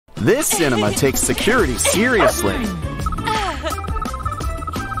This cinema takes security seriously.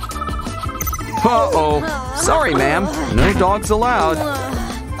 Uh-oh. Sorry, ma'am. No dogs allowed.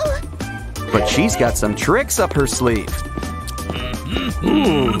 But she's got some tricks up her sleeve.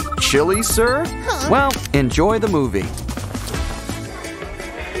 Ooh, chili, sir? Well, enjoy the movie.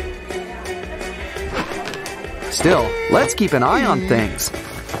 Still, let's keep an eye on things.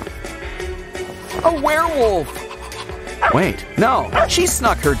 A werewolf! Wait, no, she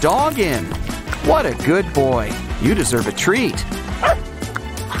snuck her dog in. What a good boy. You deserve a treat.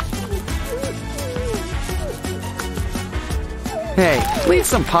 Hey, leave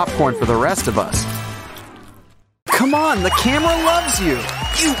some popcorn for the rest of us. Come on, the camera loves you.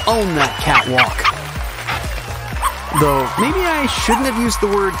 You own that catwalk. Though, maybe I shouldn't have used the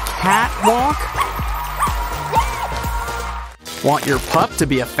word catwalk. Want your pup to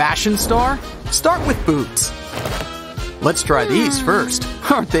be a fashion star? Start with boots. Let's try these first.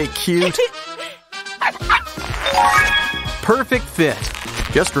 Aren't they cute? Perfect fit.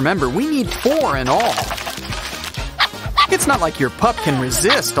 Just remember, we need 4 in all. It's not like your pup can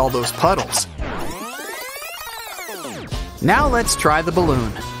resist all those puddles. Now let's try the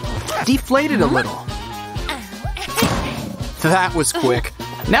balloon. Deflate it a little. That was quick.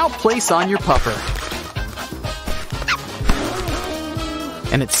 Now place on your pupper.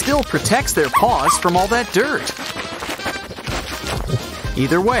 And it still protects their paws from all that dirt.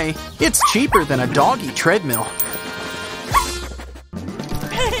 Either way, it's cheaper than a doggy treadmill.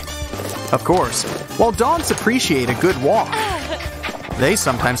 Of course, while dogs appreciate a good walk, they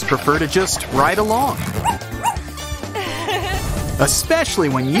sometimes prefer to just ride along. Especially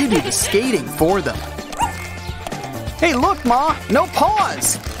when you do the skating for them. Hey, look, Ma, no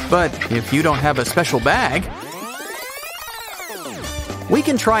paws! But if you don't have a special bag, we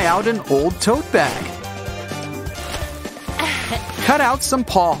can try out an old tote bag. Cut out some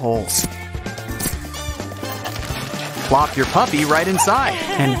paw holes. Plop your puppy right inside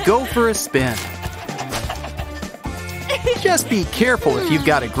and go for a spin. Just be careful if you've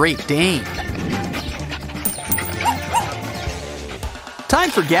got a Great Dane. Time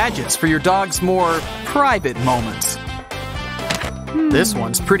for gadgets for your dog's more private moments. This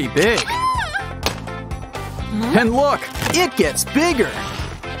one's pretty big. And look, it gets bigger.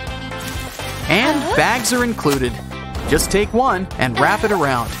 And bags are included. Just take one and wrap it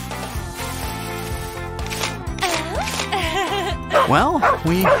around. Well,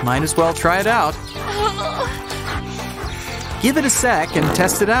 we might as well try it out. Give it a sec and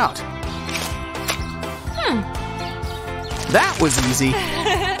test it out. That was easy.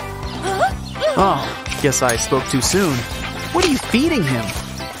 Oh, guess I spoke too soon. What are you feeding him?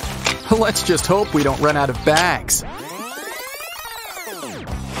 Let's just hope we don't run out of bags.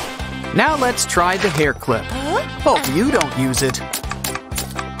 Now let's try the hair clip. Hope you don't use it.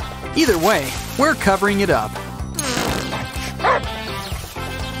 Either way, we're covering it up.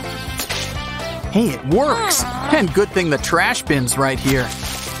 Hey, it works! And good thing the trash bin's right here.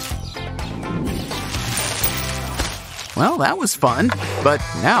 Well, that was fun. But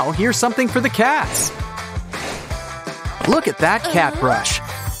now here's something for the cats. Look at that cat brush.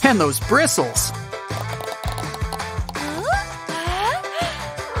 And those bristles.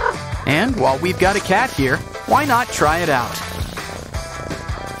 And while we've got a cat here, why not try it out?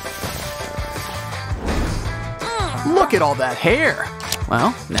 Look at all that hair.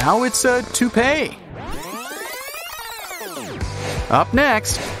 Well, now it's a toupee. Up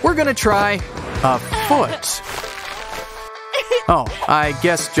next, we're gonna try a foot. Oh, I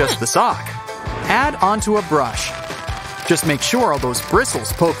guess just the sock. Add onto a brush. Just make sure all those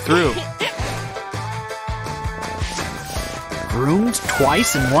bristles poke through. Groomed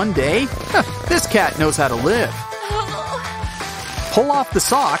twice in one day? This cat knows how to live. Pull off the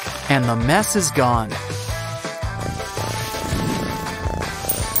sock and the mess is gone.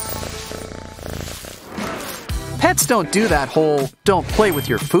 Pets don't do that whole don't play with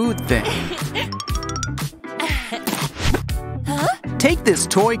your food thing. Take this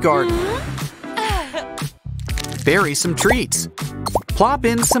toy garden. Bury some treats. Plop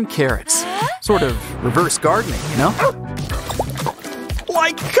in some carrots. Sort of reverse gardening, you know?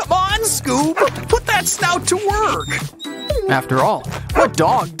 Like, come on, Scoob! Put that snout to work! After all, what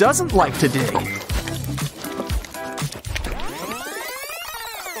dog doesn't like to dig?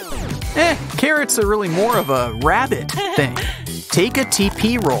 Carrots are really more of a rabbit thing. Take a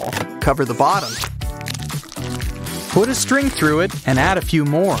TP roll, cover the bottom. Put a string through it and add a few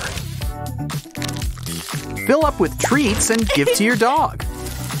more. Fill up with treats and give to your dog.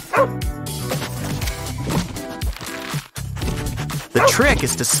 The trick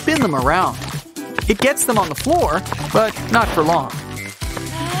is to spin them around. It gets them on the floor, but not for long.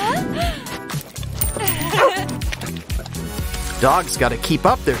 Dogs gotta keep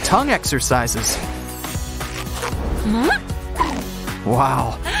up their tongue exercises.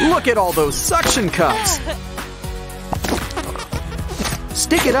 Wow, look at all those suction cups.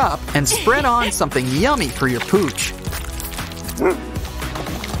 Stick it up and spread on something yummy for your pooch.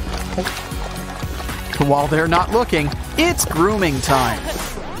 While they're not looking, it's grooming time.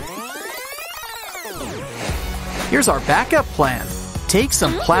 Here's our backup plan. Take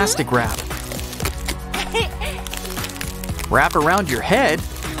some plastic wrap. Wrap around your head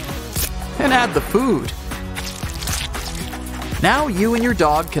and add the food. Now you and your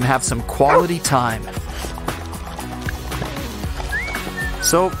dog can have some quality time.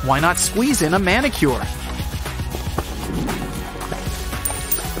 So why not squeeze in a manicure?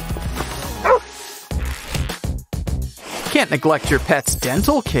 Can't neglect your pet's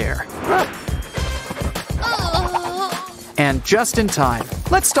dental care. And just in time,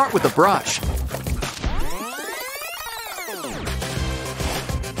 let's start with the brush.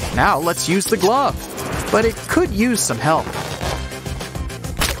 Now let's use the glove, but it could use some help.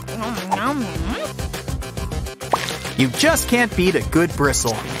 You just can't beat a good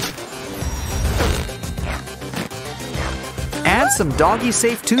bristle. Add some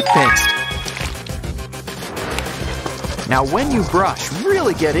doggy-safe toothpaste. Now when you brush,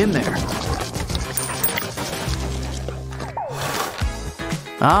 really get in there.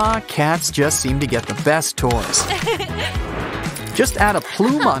 Cats just seem to get the best toys. Just add a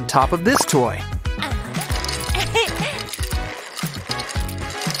plume on top of this toy.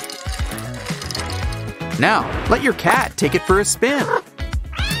 Now, let your cat take it for a spin.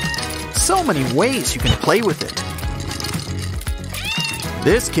 So many ways you can play with it.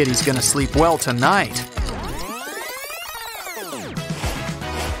 This kitty's gonna sleep well tonight.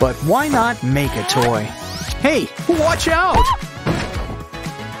 But why not make a toy? Hey, watch out!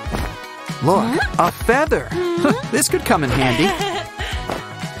 Look, a feather. This could come in handy.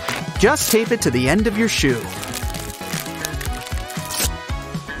 Just tape it to the end of your shoe.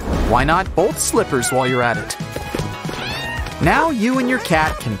 Why not both slippers while you're at it? Now you and your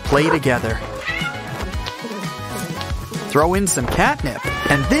cat can play together. Throw in some catnip,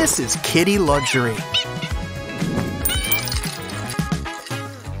 and this is kitty luxury.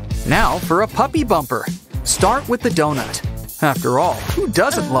 Now for a puppy bumper. Start with the donut. After all, who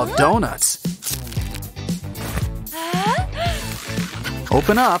doesn't love donuts?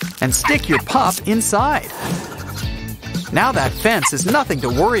 Open up and stick your pup inside. Now that fence is nothing to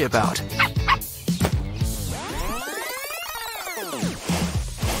worry about.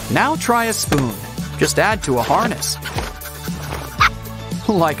 Now try a spoon. Just add to a harness.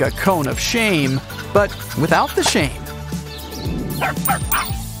 Like a cone of shame, but without the shame.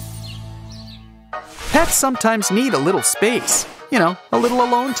 Pets sometimes need a little space. You know, a little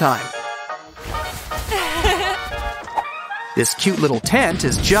alone time. This cute little tent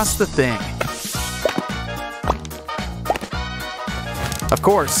is just the thing. Of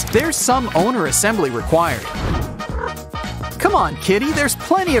course, there's some owner assembly required. Come on, kitty, there's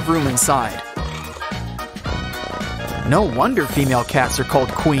plenty of room inside. No wonder female cats are called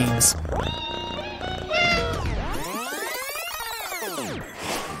queens.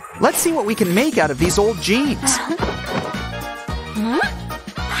 Let's see what we can make out of these old jeans.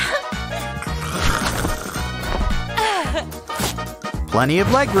 Plenty of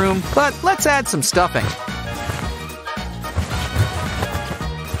legroom, but let's add some stuffing.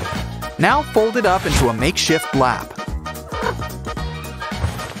 Now fold it up into a makeshift lap.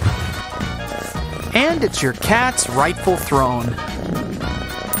 And it's your cat's rightful throne.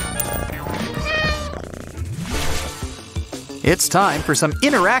 It's time for some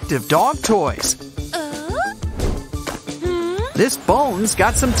interactive dog toys. This bone's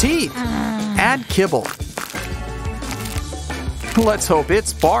got some teeth. Add kibble. Let's hope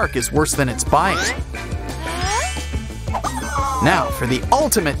its bark is worse than its bite. Now for the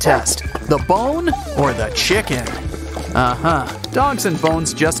ultimate test. The bone or the chicken? Dogs and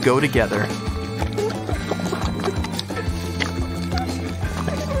bones just go together.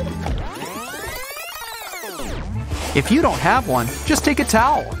 If you don't have one, just take a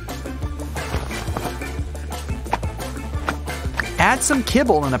towel. Add some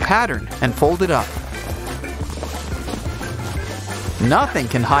kibble in a pattern and fold it up. Nothing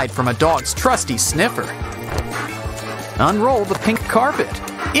can hide from a dog's trusty sniffer. Unroll the pink carpet.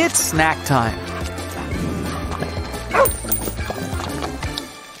 It's snack time.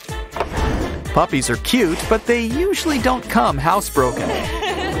 Puppies are cute, but they usually don't come housebroken.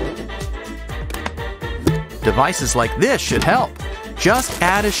 Devices like this should help. Just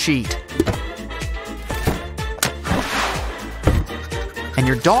add a sheet. And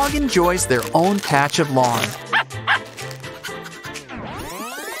your dog enjoys their own patch of lawn.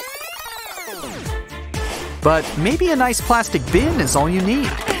 But maybe a nice plastic bin is all you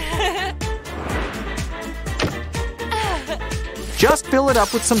need. Just fill it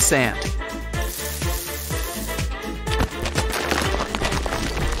up with some sand.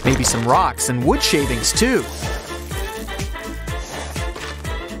 Maybe some rocks and wood shavings too.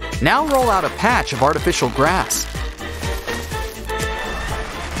 Now roll out a patch of artificial grass.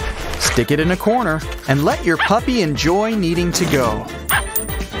 Stick it in a corner and let your puppy enjoy needing to go.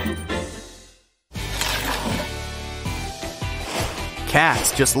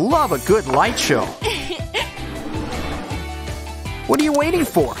 Cats just love a good light show. What are you waiting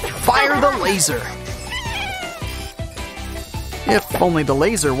for? Fire the laser! If only the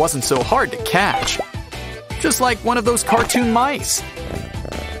laser wasn't so hard to catch. Just like one of those cartoon mice.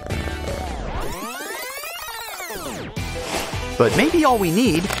 But maybe all we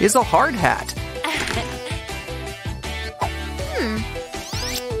need is a hard hat.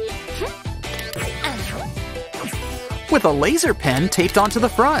 With a laser pen taped onto the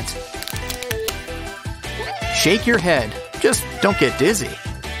front. Shake your head. Just don't get dizzy.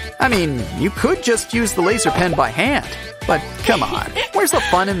 I mean, you could just use the laser pen by hand. But come on, where's the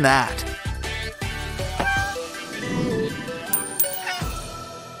fun in that?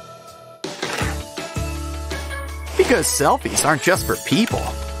 Because selfies aren't just for people.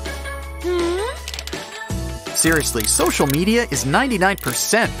 Seriously, social media is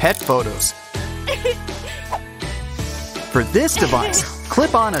 99% pet photos. For this device,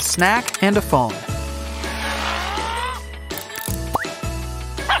 clip on a snack and a phone.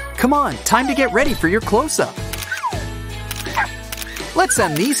 Come on, time to get ready for your close-up. Let's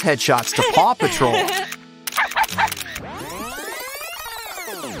send these headshots to Paw Patrol.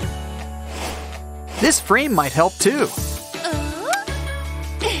 This frame might help too.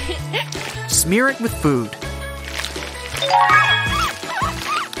 Smear it with food.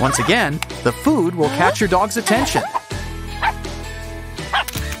 Once again, the food will catch your dog's attention.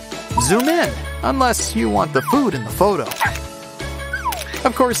 Zoom in, unless you want the food in the photo.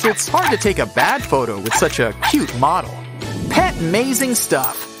 Of course, it's hard to take a bad photo with such a cute model. Pet amazing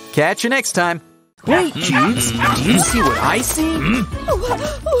stuff. Catch you next time. Wait, Jeeves, do you see what I see?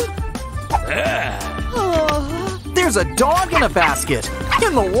 There's a dog in a basket,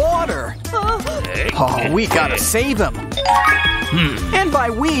 in the water. Oh, we gotta save him. And by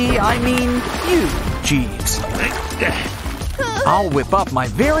we, I mean you, Jeeves. I'll whip up my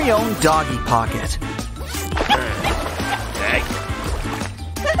very own doggy pocket.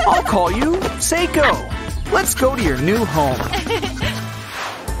 I'll call you Seiko. Let's go to your new home.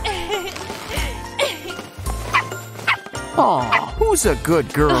 Aw, who's a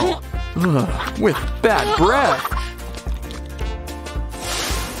good girl? Ugh, with bad breath.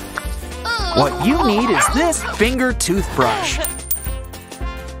 What you need is this finger toothbrush.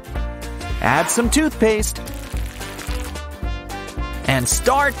 Add some toothpaste. And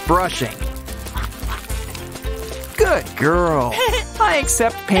start brushing. Good girl. I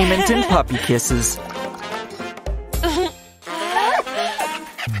accept payment in puppy kisses.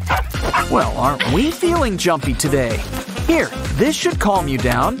 Well, aren't we feeling jumpy today? Here, this should calm you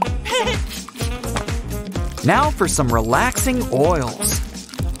down. Now for some relaxing oils.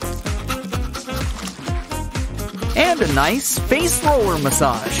 And a nice face roller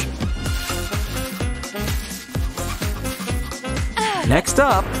massage. Next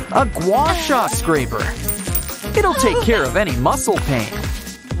up, a gua sha scraper. It'll take care of any muscle pain.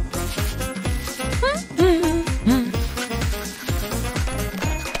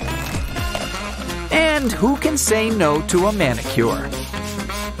 And who can say no to a manicure?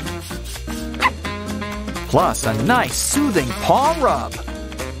 Plus a nice soothing paw rub.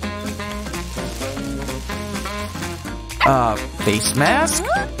 Face mask?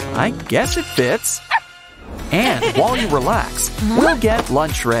 I guess it fits. And while you relax, we'll get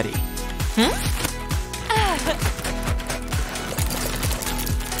lunch ready.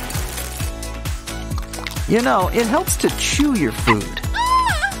 You know, it helps to chew your food.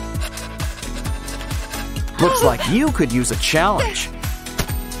 Looks like you could use a challenge.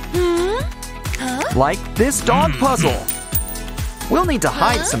 Like this dog puzzle. We'll need to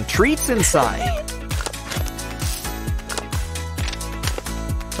hide some treats inside.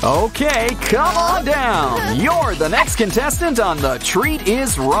 Okay, come on down. You're the next contestant on The Treat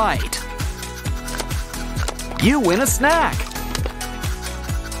Is Right. You win a snack.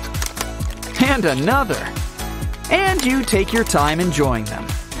 And another. And you take your time enjoying them.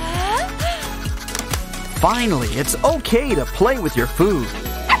 Finally, it's okay to play with your food.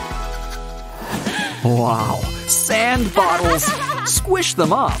 Wow, sand bottles. Squish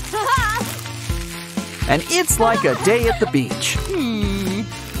them up. And it's like a day at the beach.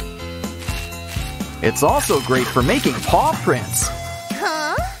 It's also great for making paw prints.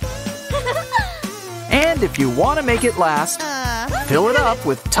 And if you want to make it last, fill it up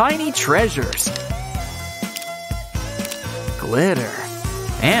with tiny treasures. Glitter.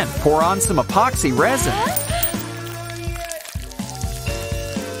 And pour on some epoxy resin.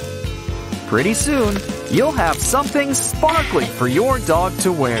 Pretty soon, you'll have something sparkly for your dog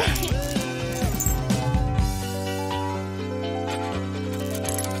to wear.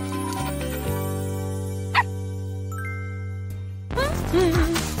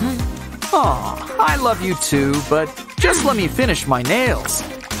 Aw, I love you too, but just let me finish my nails.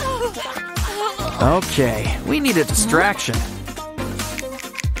 Okay, we need a distraction.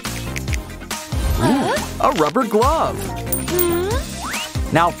 Ooh, a rubber glove.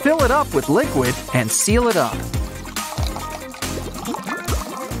 Now fill it up with liquid and seal it up.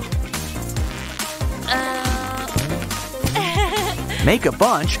 Make a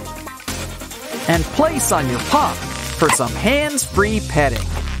bunch and place on your pup for some hands-free petting.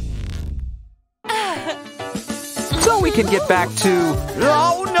 So we can get back to...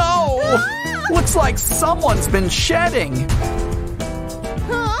 Oh no! Looks like someone's been shedding.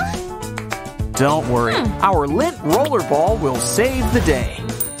 Don't worry, our lint rollerball will save the day.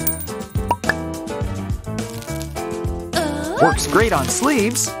 Works great on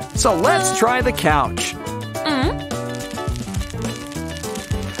sleeves, so let's try the couch.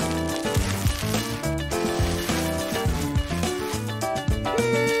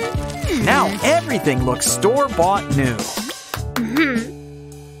 Now everything looks store-bought new.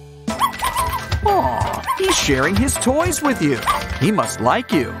 Aw, he's sharing his toys with you. He must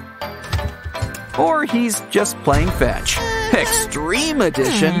like you. Or he's just playing fetch. Extreme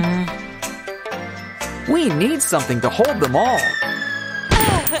edition. We need something to hold them all.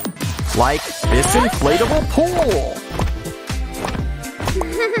 Like this inflatable pool.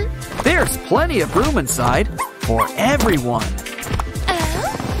 There's plenty of room inside for everyone.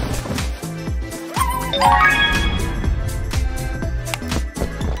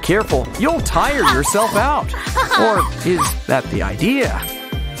 Careful, you'll tire yourself out. Or is that the idea?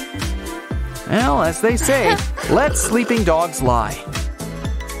 Well, as they say, let sleeping dogs lie.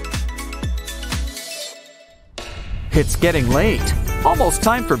 It's getting late. Almost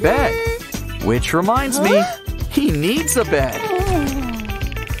time for bed. Which reminds me, he needs a bed.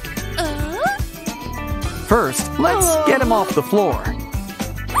 First, let's get him off the floor.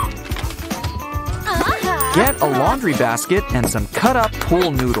 Get a laundry basket and some cut-up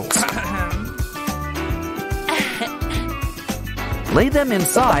pool noodles. Lay them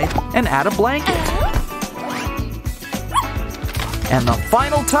inside and add a blanket. And the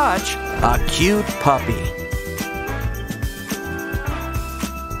final touch, a cute puppy.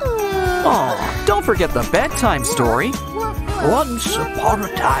 Oh, don't forget the bedtime story. Once upon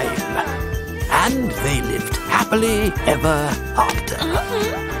a time, and they lived happily ever after.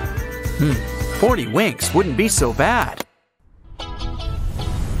 40 winks wouldn't be so bad.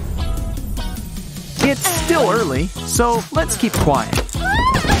 It's still early, so let's keep quiet.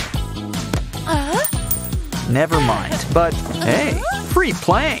 Never mind, but hey, free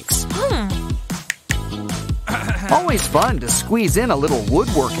planks. Always fun to squeeze in a little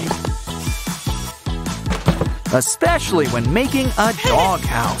woodworking. Especially when making a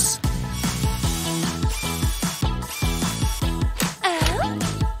doghouse.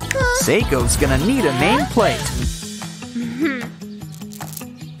 Seiko's gonna need a nameplate.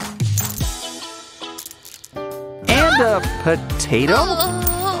 And a potato?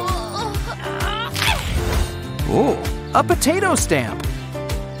 Ooh, a potato stamp.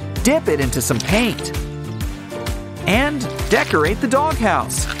 Dip it into some paint. And decorate the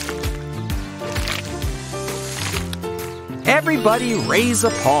doghouse. Everybody raise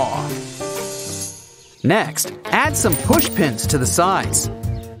a paw. Next, add some push pins to the sides.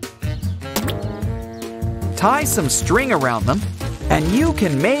 Tie some string around them, and you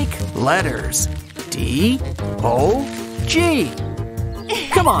can make letters. D-O-G.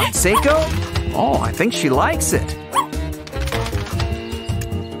 Come on, Seiko. Oh, I think she likes it.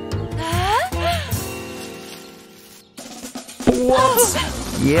 Whoops.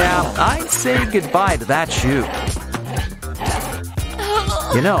 Yeah, I'd say goodbye to that shoe.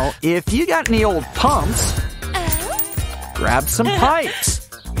 You know, if you got any old pumps, grab some pipes.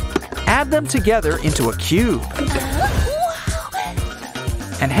 Add them together into a cube.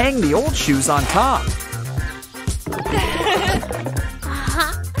 And hang the old shoes on top.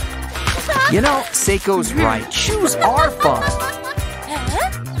 You know, Seiko's right. Shoes are fun.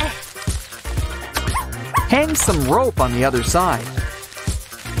 Hang some rope on the other side.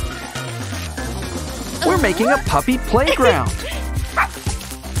 We're making a puppy playground.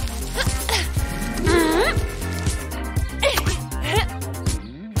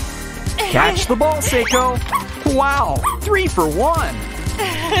 Catch the ball, Seiko. Wow, 3 for 1.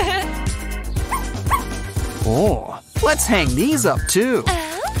 Oh, let's hang these up too.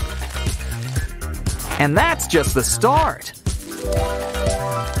 And that's just the start.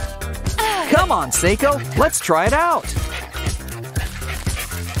 Come on, Seiko, let's try it out.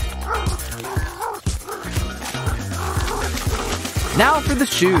 Now for the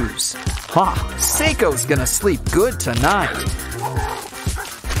shoes. Ha, Seiko's gonna sleep good tonight.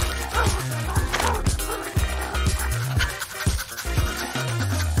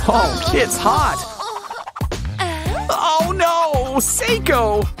 Oh, it's hot. Oh no,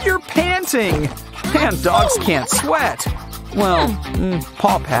 Seiko, you're panting. And dogs can't sweat. Well,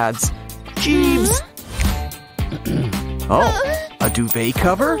 paw pads. Jeeves. Oh, a duvet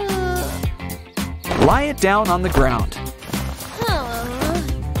cover? Lie it down on the ground.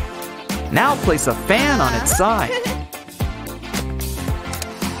 Now place a fan on its side.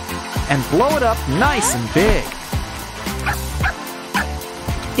 And blow it up nice and big.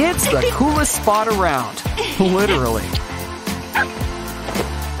 It's the coolest spot around. Literally.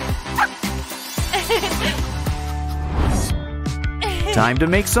 Time to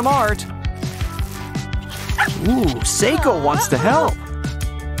make some art. Ooh, Seiko wants to help.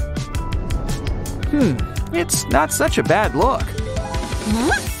 It's not such a bad look.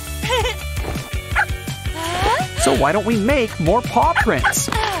 So why don't we make more paw prints?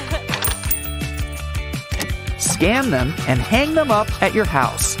 Scan them and hang them up at your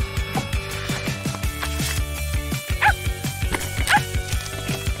house.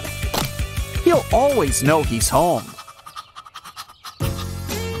 He'll always know he's home.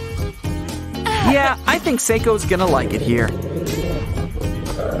 Yeah, I think Seiko's gonna like it here.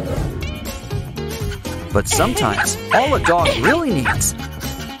 But sometimes, all a dog really needs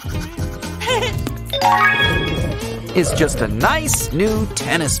is just a nice new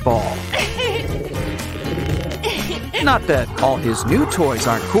tennis ball. Not that all his new toys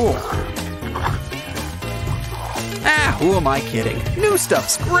aren't cool. Ah, who am I kidding? New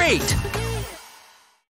stuff's great!